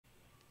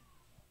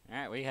All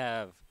right, we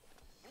have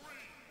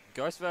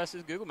Ghost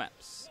versus Google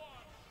Maps.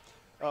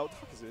 Oh, what the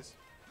fuck is this?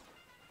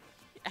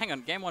 Hang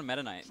on, game 1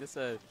 Meta Knight. It's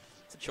a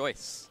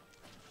choice.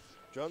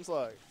 John's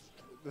like,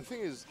 the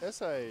thing is,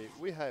 SA,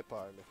 we hate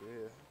Pyra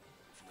here.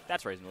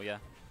 That's reasonable, yeah.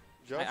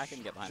 Josh, I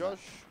can get behind Josh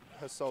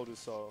has sold his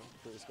soul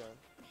for this game.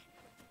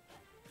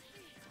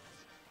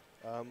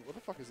 What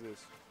the fuck is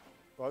this?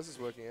 Why is this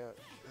working out?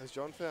 Has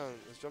John found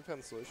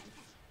the solution?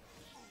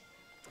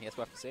 Yes,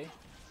 we'll have to see.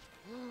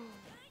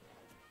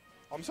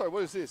 I'm sorry,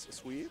 what is this? A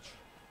switch?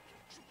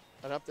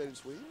 An updated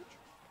switch?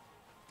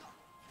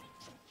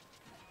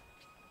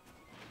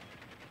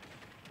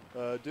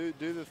 Do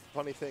the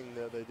funny thing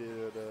that they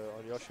did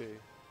on Yoshi. It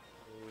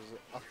was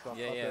up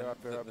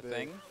there. The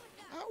thing.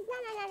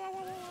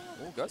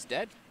 Oh, Ghost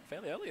dead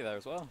fairly early there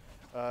as well.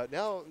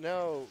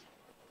 Now,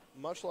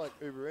 much like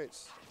Uber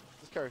Eats,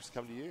 this character's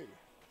come to you.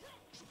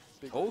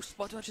 Oh,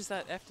 spot dodges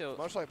that F tilt.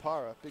 Much like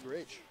Pyra, big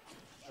reach.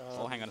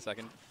 Oh, hang on a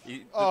second.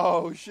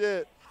 Oh,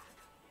 shit.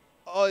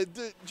 Oh,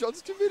 dude,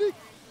 John's committing.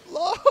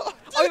 Oh,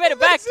 he made it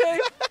back too.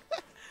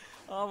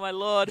 Oh, my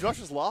lord.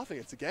 Josh is laughing.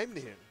 It's a game to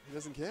him. He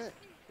doesn't care.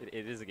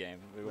 It is a game.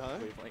 No?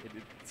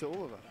 It's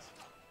all of us.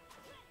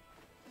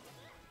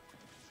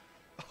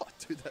 Oh,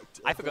 dude, that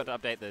I forgot to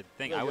update the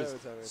thing. Yeah, I was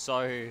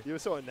so... You were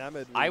so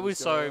enamored. I was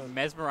so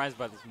mesmerized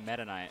by this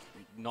Meta Knight.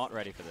 Not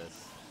ready for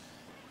this.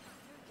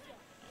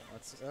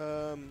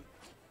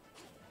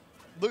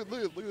 Look at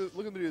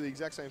me do the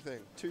exact same thing.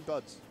 Two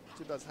buds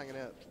hanging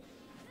out.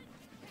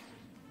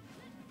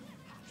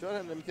 John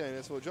had an MK in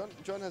this. Well,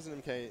 John has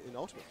an MK in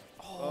Ultimate.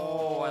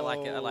 Oh, I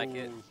like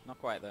it. Not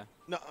quite though.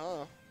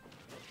 Nuh-uh.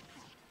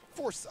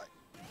 Foresight.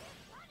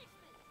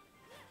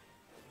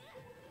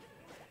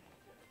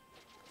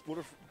 What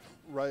a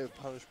ray of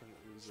punishment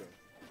was that?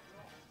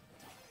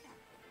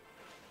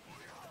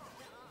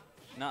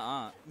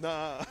 Nuh-uh.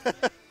 Nah.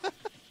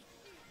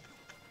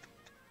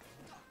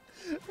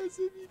 As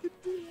if you could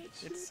do that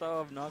shit. It's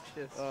so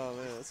obnoxious. Oh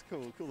man, that's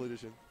cool. Cool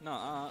addition.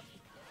 Nuh-uh.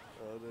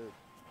 Oh dude.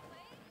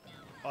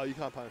 Oh, you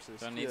can't punish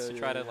this. John needs to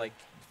try to like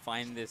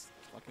find this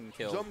fucking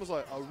kill. John was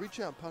like, I'll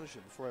reach out and punish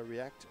him before I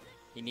react to it.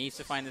 He needs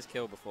to find this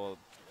kill before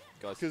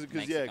Ghost makes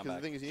Because it come back.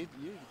 the thing is, you need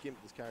to gimp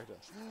this character.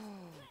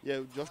 Yeah,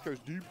 Josh goes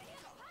deep.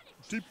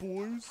 Deep,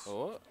 boys.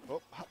 Oh.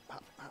 Oh, hop,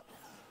 hop, hop.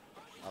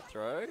 Up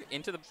throw.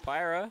 Into the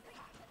Pyra.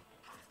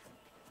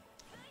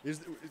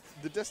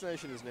 The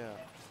destination is now.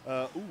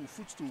 Ooh,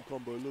 footstool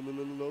combo.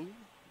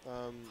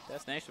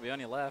 Destination will be on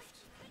your left.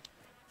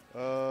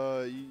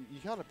 You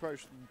can't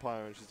approach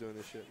Pyra when she's doing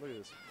this shit. Look at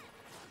this.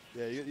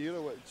 Yeah, you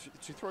gotta wait.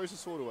 She throws the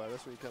sword away.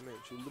 That's when you come in.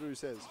 She literally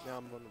says, now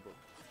I'm vulnerable.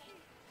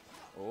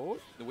 Oh,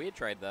 the weird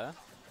trade there.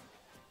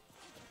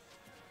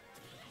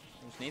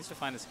 He just needs to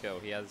find his kill.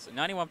 He has a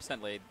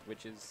 91% lead,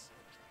 which is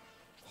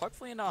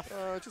hopefully enough.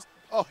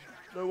 Oh,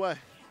 no way.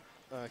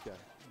 Okay.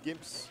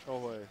 Gimps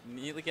away.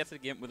 Nearly gets a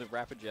Gimp with a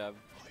rapid jab.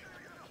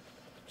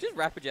 Just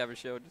rapid jab is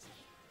showed.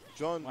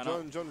 John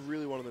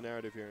really wanted the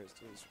narrative here.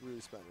 It's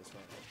really spatting this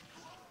fight.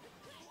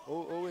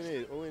 All we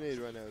need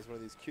right now is one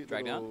of these cute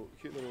little.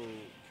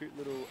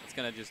 It's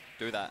gonna just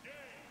do that.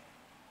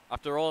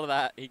 After all of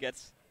that, he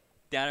gets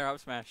down air up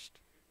smashed.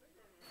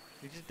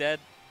 He's just dead.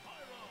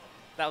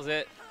 That was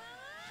it.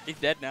 He's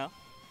dead now.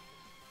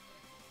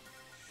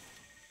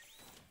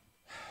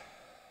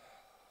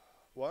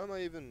 Why am I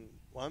even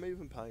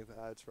paying for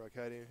ads for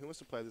Arcadian? Who wants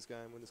to play this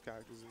game when this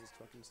character's in this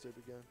fucking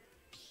stupid game?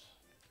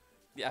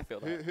 Yeah, I feel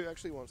that. Who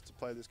actually wants to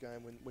play this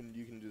game when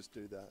you can just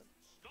do that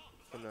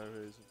for no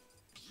reason?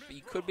 But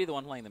you could be the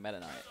one playing the Meta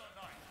Knight.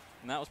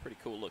 And that was pretty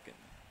cool looking.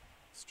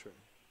 It's true.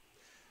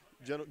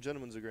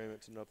 Gentleman's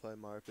agreement to not play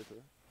Mario Pippa.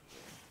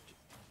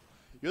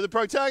 You're the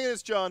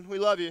protagonist, John. We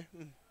love you.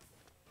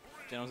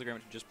 Gentleman's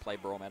agreement to just play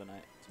Brawl Meta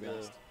Knight, to be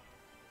honest.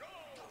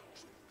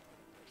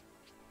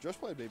 Josh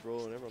played me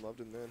Brawl and everyone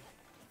loved him then.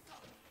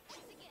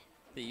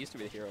 He used to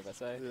be the hero of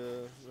SA. Yeah,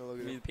 no, look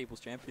at Be him. the people's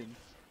champion.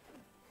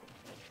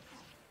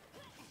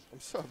 I'm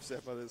so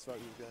upset by this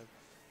fucking game.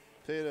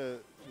 Peter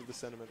with the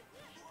sentiment.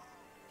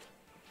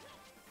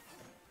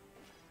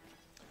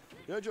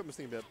 You know, John was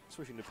thinking about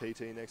switching to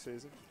PT next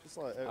season. Just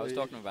like I was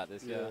talking about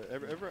this, yeah.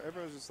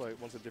 Everyone's just like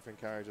wants a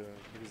different character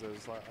because I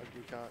was like,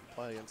 we can't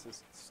play against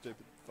this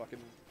stupid fucking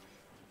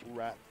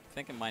rat.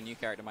 Thinking my new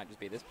character might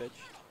just be this bitch.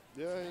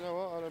 Yeah, you know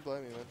what? I don't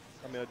blame you, man.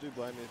 I mean, I do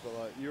blame you, but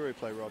like, you already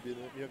play Rob. You're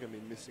not going to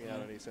be missing out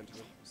on any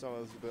sentiment. Some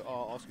others will be,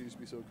 oh, Oscar used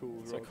to be so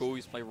cool. So cool, you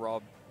used to play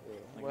Rob.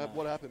 Yeah. Like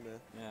what happened, man?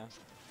 Yeah.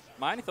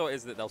 My only thought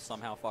is that they'll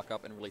somehow fuck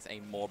up and release a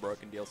more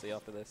broken DLC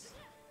after this.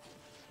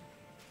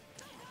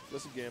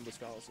 That's a gambler's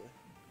fallacy.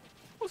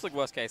 Looks like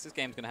worst case, this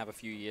game's going to have a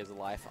few years of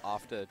life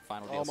after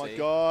final DLC. Oh my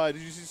god,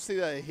 did you just see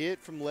that hit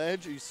from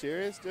Ledge? Are you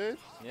serious, dude?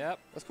 Yep.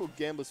 That's called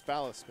gambler's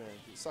phallus, man.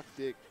 You suck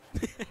dick.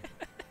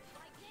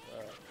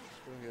 Alright,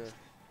 okay.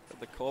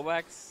 The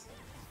callbacks.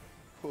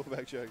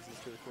 Callback jokes is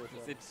pretty cool.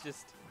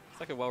 It's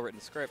like a well-written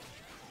script.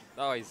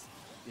 Oh, he's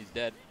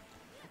dead.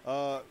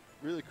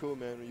 Really cool,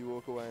 man, when you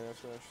walk away and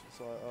F-smash. It's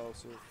like, oh,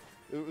 so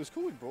it was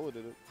cool when Brawler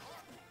did it.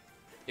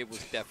 It was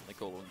definitely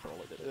cool when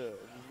Brawler did it.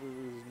 Yeah,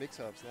 it was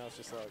mix-ups. Now it's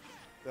just like,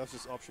 that was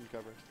just option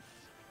covering.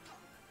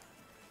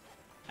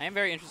 I am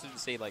very interested to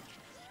see like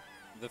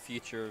the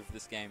future of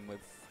this game with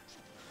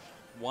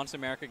once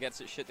America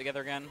gets its shit together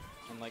again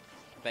and like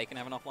they can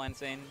have an offline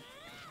scene.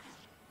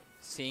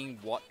 Seeing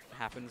what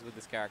happens with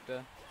this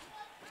character.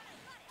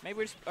 Maybe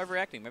we're just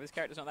overreacting. Maybe this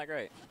character's not that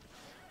great.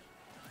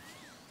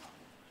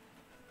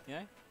 You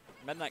know?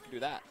 Meta Knight can do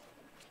that.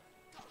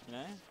 You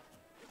know?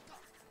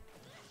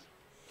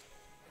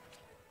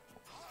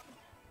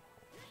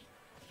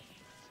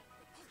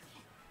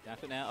 Down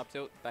to it now, up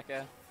tilt, back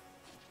air.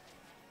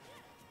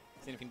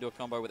 See if you can do a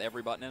combo with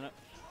every button in it.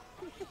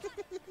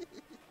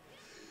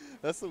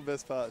 That's the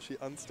best part. She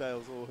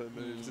unstales all her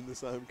moves in the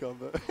same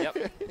combo.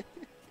 Yep.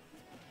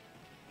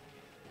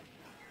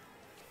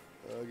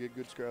 Get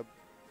good scrub.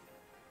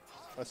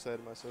 I say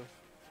to myself.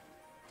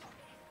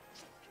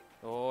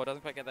 Oh, doesn't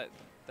quite get that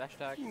dash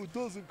attack. Ooh,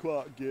 doesn't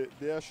quite get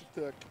dash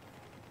attack.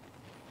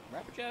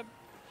 Rapid jab.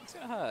 It's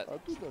gonna hurt. I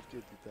do not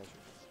get the dash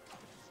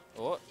attack.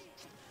 Oh,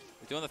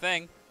 he's doing the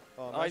thing.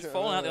 Oh, He's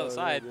falling out the other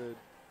side. Dude.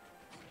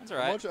 That's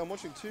alright. I'm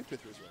watching 2 Pythras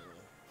right now.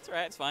 It's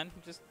alright, it's fine.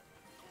 Just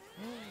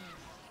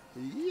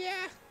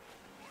yeah.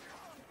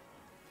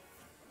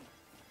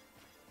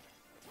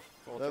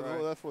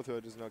 That 4 throw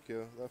does not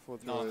kill. That 4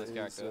 throw not on this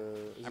character.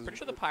 I'm pretty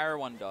sure the Pyra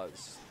one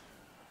does.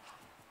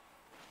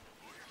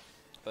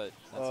 But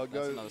that's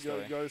another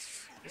story.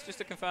 It's just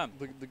to confirm.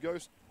 The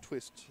ghost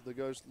twist. The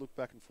ghost look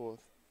back and forth.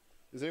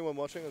 Is anyone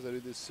watching as I do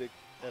this sick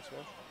F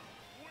smash?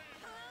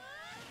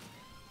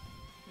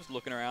 Just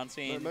looking around,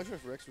 seeing. Imagine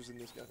if Rex was in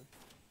this game.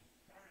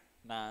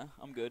 Nah,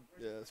 I'm good.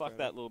 Yeah, fuck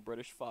that little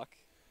British fuck.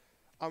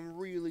 I'm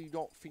really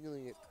not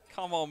feeling it.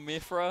 Come on,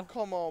 Mythra.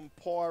 Come on,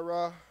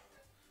 Pyra.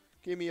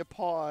 Give me a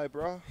pie,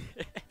 bruh.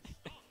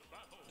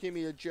 Give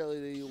me a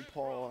jelly eel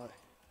pie.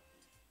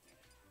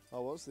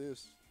 Oh, what's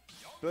this?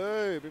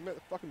 Boo! We met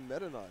the fucking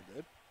Meta Knight,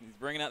 dude. He's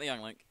bringing out the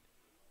young Link.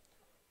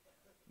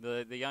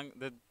 The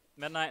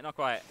Meta Knight, not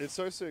quite. It's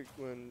so sick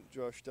when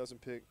Josh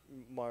doesn't pick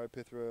Myra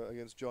Pythra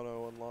against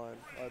Jono online.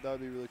 That would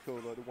be really cool.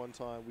 Like the one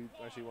time we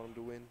actually want him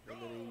to win, and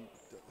then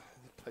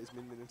he plays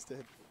Min instead.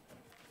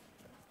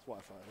 It's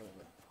Wi-Fi,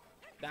 whatever.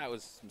 That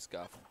was some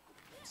stuff.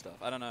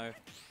 I don't know.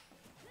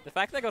 The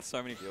fact they got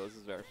so many viewers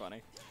is very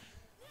funny.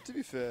 To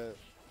be fair,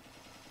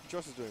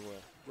 Josh is doing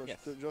well. Yes.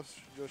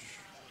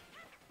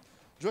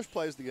 Josh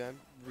plays the game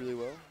really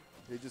well.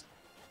 He just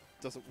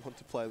doesn't want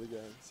to play the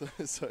game, so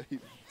he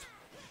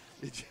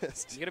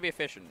just. You gotta be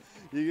efficient.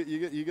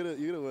 You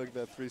gotta work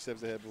about 3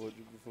 steps ahead before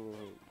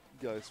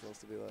Ghost wants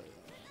to be like,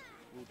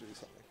 we'll do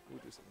something. We'll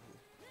do something here.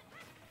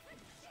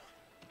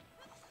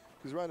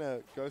 Because right now,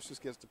 Ghost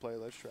just gets to play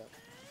Ledge Trap,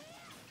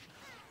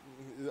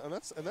 and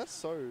that's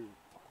so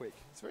quick.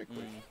 It's very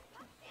quick.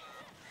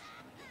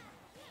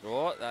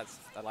 Oh,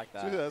 I like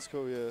that. So that's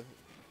cool. Yeah,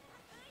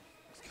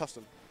 it's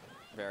custom.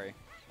 Very.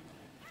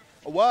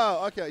 Oh,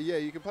 wow. Okay. Yeah,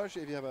 you can punish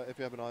it if you have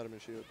an item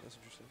and shield. That's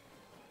interesting.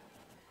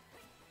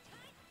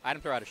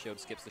 Item throw out a shield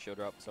skips the shield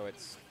drop, so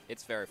it's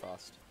very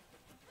fast.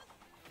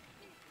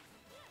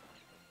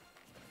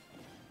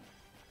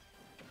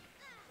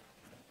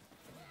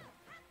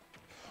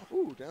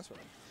 Ooh, dance run.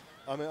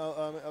 I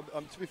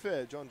mean, to be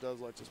fair, John does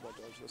like to spot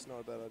dodge. That's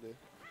not a bad idea.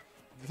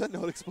 Did that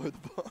not explode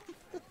the bomb?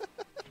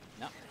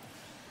 No.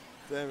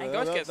 Damn, and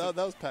that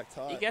was packed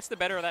tight. He gets the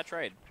better of that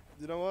trade.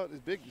 You know what?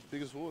 It's big. It's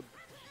bigger sword.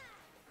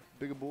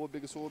 Bigger board,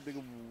 bigger sword,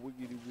 bigger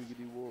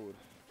wiggity ward.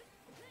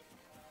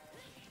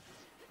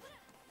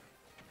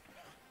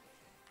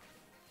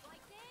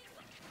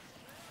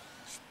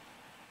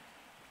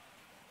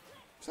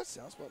 Is that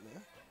sound spot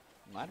now?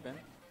 Might have been.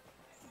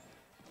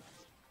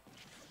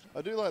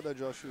 I do like that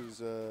Josh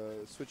is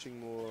switching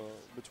more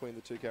between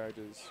the two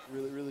characters.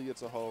 Really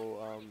gets a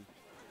whole.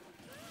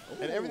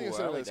 And everything I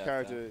said about this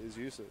character is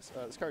useless.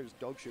 This character's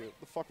dog shit.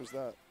 The fuck was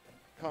that?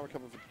 Can't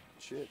recover for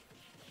shit.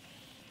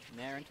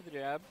 Nair into the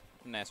jab.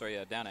 Nah, sorry,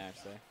 yeah, down air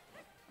actually.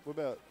 What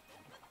about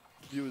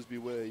viewers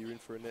beware? You're in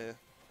for a nair.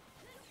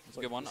 It's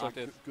a good one. Like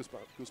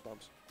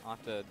goosebumps. I'll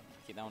have to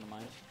keep that one in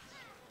mind.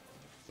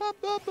 Bum,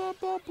 bum, bum,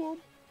 bum, bum.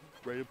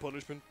 Radio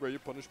punishment.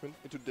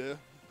 Into dare.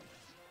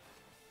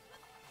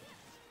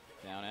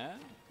 Down air.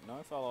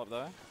 No follow up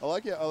though. I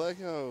like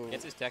how.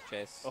 Gets his tech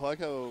chase. I like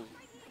how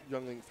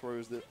Youngling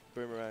throws the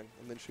boomerang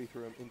and then she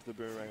threw him into the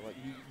boomerang. Like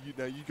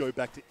you go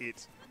back to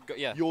it.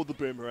 Yeah. You're the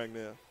boomerang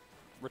now.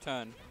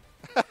 Return.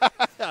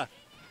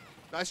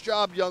 Nice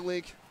job, Young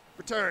Link.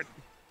 Return.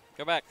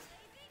 Go back.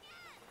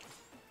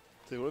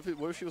 See, what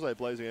if she was like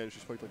blazing out and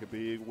she smoked like a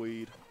big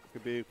weed, like a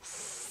big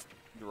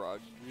drug,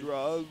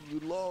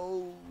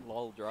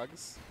 lol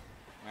drugs.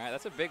 All right,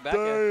 that's a big back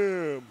end.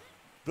 Damn,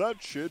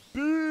 that shit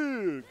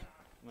big.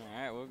 All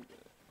right, well,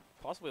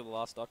 possibly the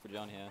last stock for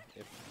John here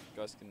if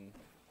Ghost can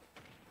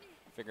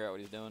figure out what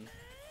he's doing.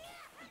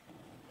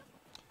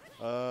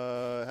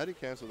 How do you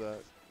cancel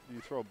that? Do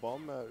you throw a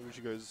bomb at when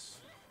she goes?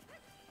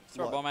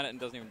 Throw a bomb at it and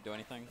doesn't even do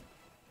anything.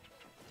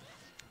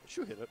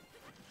 She'll hit it.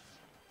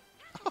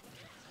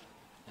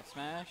 F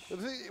smash. The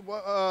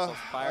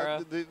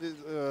Pyra.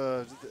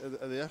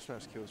 The F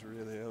smash kills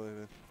really early,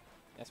 man.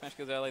 Yeah, smash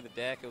kills early, the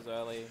deck kills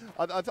early.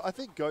 I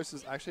think Ghost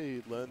has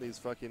actually learned these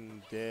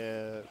fucking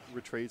dare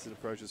retreats and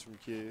approaches from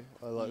Q.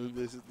 I like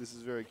this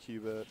is very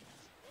Q-bert.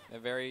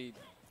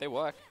 They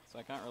work, so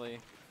I can't really...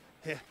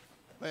 Yeah.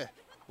 Where?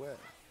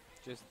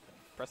 Just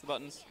press the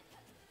buttons.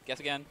 Guess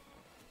again.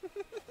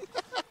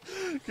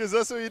 Because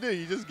that's what you do.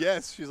 You just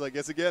guess. She's like,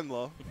 guess again,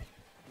 lol.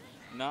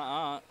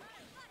 Nuh-uh.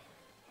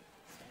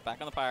 Back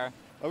on the Pyra.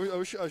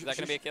 Is that going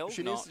to be a kill?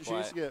 She needs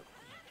to get...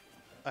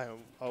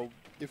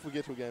 if we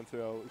get to a game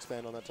 3, I'll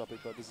expand on that topic,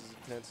 but this is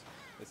intense.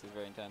 This is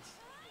very intense.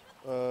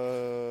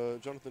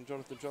 Jonathan.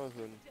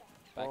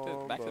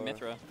 Back to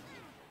Mythra.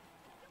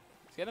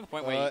 It's getting to the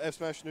point where F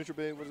smash, neutral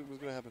B, what's going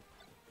to happen?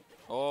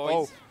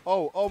 Oh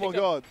my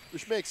god. The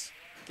schmicks.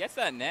 Gets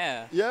that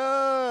nair.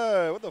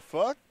 Yeah, what the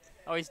fuck?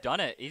 Oh, he's done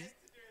it. He's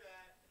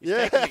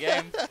taking the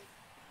game.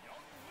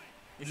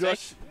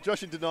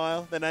 Josh in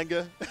denial, then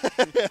anger,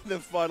 and then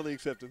finally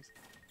acceptance.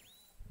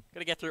 Got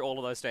to get through all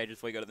of those stages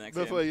before you go to the next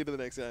Before game. you get to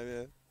the next game,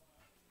 yeah.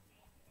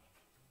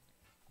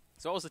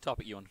 So what was the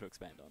topic you wanted to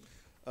expand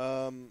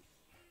on?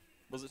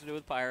 Was it to do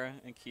with Pyra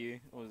and Q,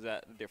 or was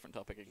that a different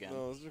topic again?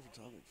 No, it was a different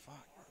topic.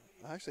 Fuck,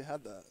 man. I actually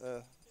had that.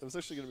 It was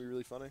actually going to be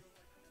really funny.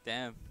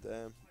 Damn.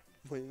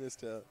 We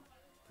missed out.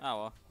 Oh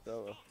well.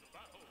 Oh well.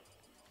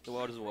 The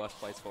world is the worst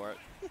place for it.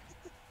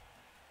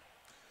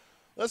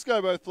 Let's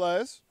go, both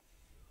players.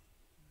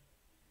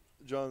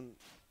 John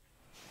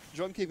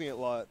keeping it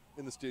light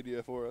in the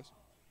studio for us.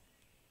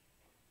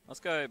 Let's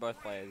go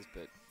both players,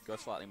 but go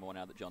slightly more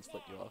now that John's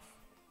flipped you off.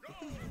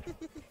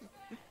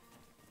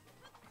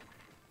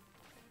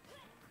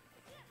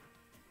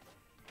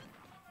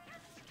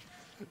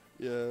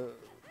 Yeah,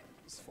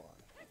 it's fine.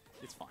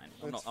 It's fine.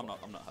 I'm not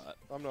hurt.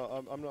 I'm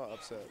not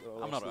upset that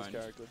I lost this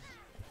character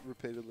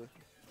repeatedly.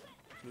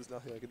 There's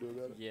nothing I can do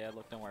about it. Yeah,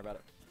 look, don't worry about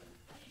it.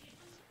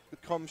 The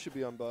comms should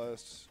be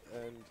unbiased,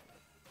 and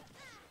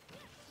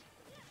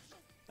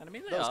I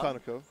mean, that was kind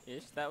of cool.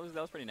 Ish. That was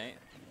pretty neat.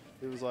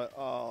 It was like,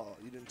 oh,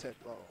 you didn't tech.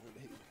 Oh, I'm gonna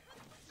hit you.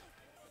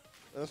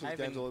 And that's what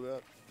the game's all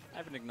about.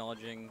 I've been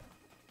acknowledging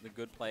the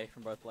good play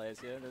from both players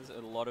here. There's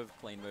a lot of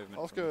clean movement.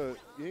 Oscar,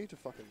 you need to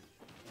fucking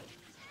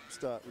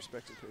start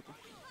respecting people.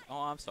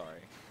 Oh, I'm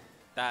sorry.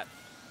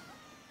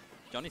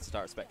 John needs to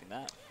start respecting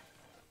that.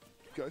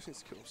 Ghost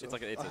needs to kill himself.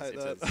 It's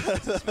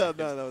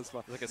No, it's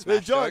fine. It's like a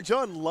smash joke.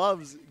 John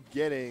loves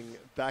getting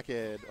back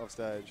air off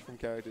stage from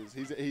characters.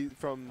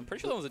 I'm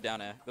pretty sure that was a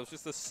down air. That was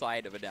just the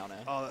side of a down air.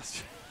 Oh,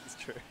 that's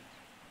true.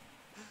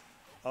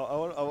 I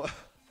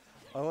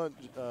want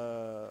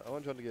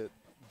John to get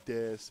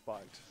dare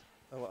spiked.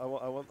 I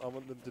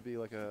want them to be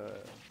like a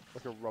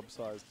Rob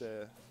sized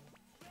dare.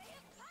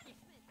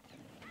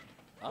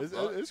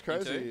 It's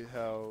crazy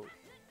how.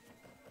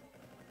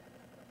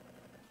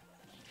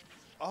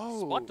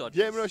 Oh, spot dodges.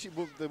 Yeah, but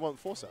no, they want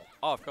force out.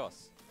 Oh, of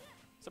course.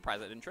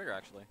 Surprised that didn't trigger,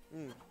 actually.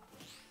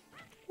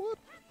 What?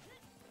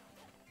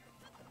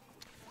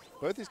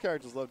 Both these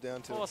characters love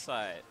down tilt.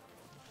 Foresight.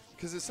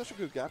 Because it's such a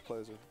good gap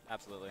closer.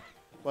 Absolutely.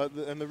 Like,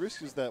 and the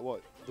risk is that,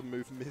 the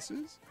move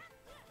misses?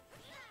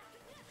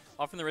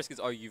 Often the risk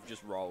is, you've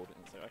just rolled. And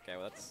it's like, okay,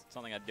 well, that's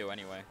something I'd do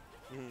anyway.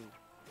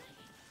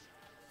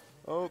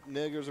 Oh,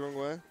 Nair goes the wrong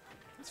way.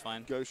 It's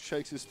fine. Ghost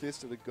shakes his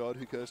fist at the god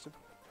who cursed him.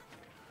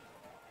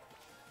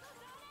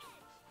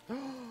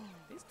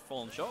 He's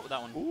fallen short with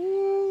that one.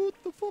 Ooh, what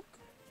the fuck?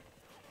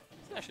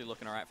 He's actually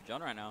looking alright for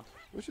John right now.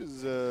 Which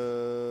is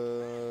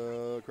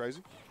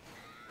crazy.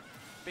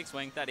 Big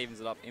swing. That evens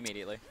it up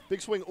immediately.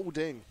 Big swing, all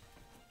ding.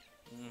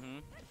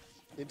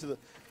 Into the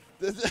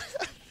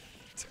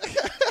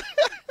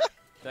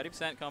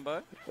 30%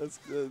 combo. That's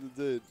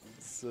dude.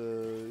 It's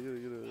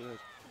the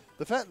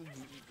fact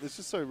it's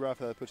just so rough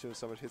how they put you in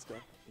so much hit stun.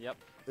 Yep.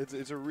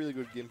 It's a really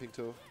good gimping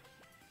tool.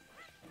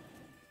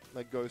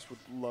 Like Ghost would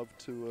love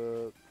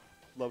to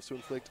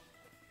inflict.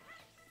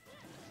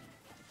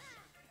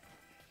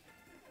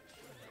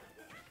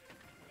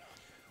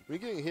 When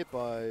you're getting hit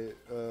by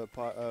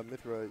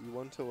Mythra, you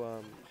want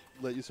to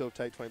let yourself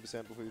take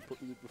 20%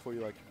 before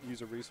you like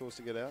use a resource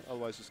to get out.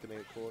 Otherwise, you're just gonna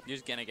get caught. You're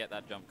just gonna get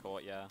that jump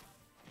caught, yeah.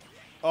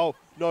 Oh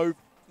no!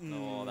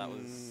 Oh, that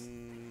was.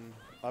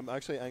 I'm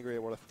actually angry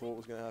at what I thought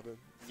was gonna happen.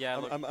 Yeah,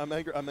 look, I'm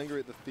angry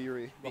at the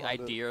theory. The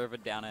idea of a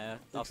down air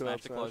up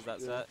smash to close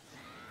that set.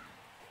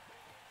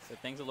 So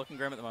things are looking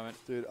grim at the moment.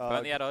 Dude,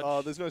 burn the air dodge.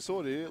 Oh, there's no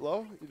sword here.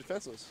 Lol, you're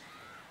defenseless.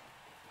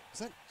 Is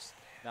that?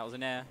 That was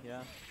an air,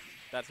 yeah.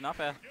 That's an up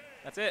air.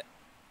 That's it.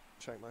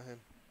 Shake my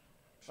hand.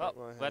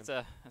 That's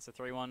a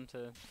 3-1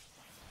 to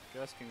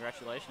Ghost.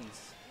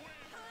 Congratulations.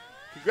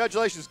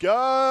 Congratulations,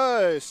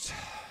 Ghost.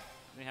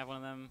 We have one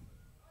of them.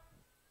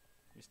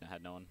 We just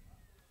had no one.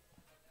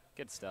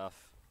 Good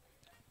stuff.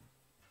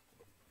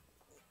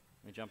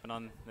 We jumping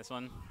on this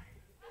one.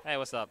 Hey,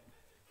 what's up?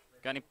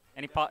 Got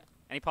any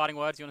parting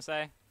words you want to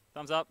say?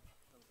 Thumbs up.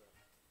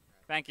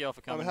 Thank you all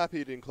for coming. I'm happy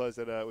you didn't close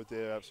that out with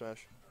dare up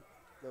smash.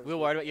 We were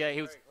worried about, yeah,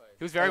 he was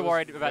very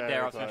worried about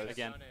dare up smash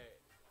again.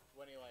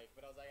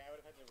 But I was like, I would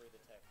have had to read the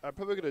text. I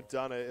probably could have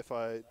done it if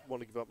I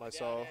want to give up my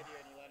soul. I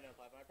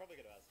probably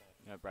could have asked that.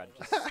 No, Brad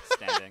just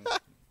standing.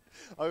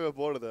 I got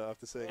bored of that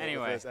after seeing it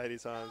Anyway, the first 80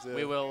 times. Yeah.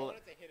 we will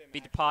be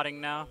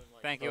departing now.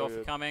 Thank you all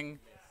for coming.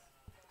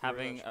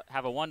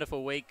 Have a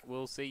wonderful week.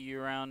 We'll see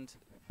you around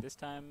this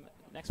time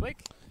next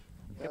week.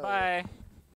 Goodbye.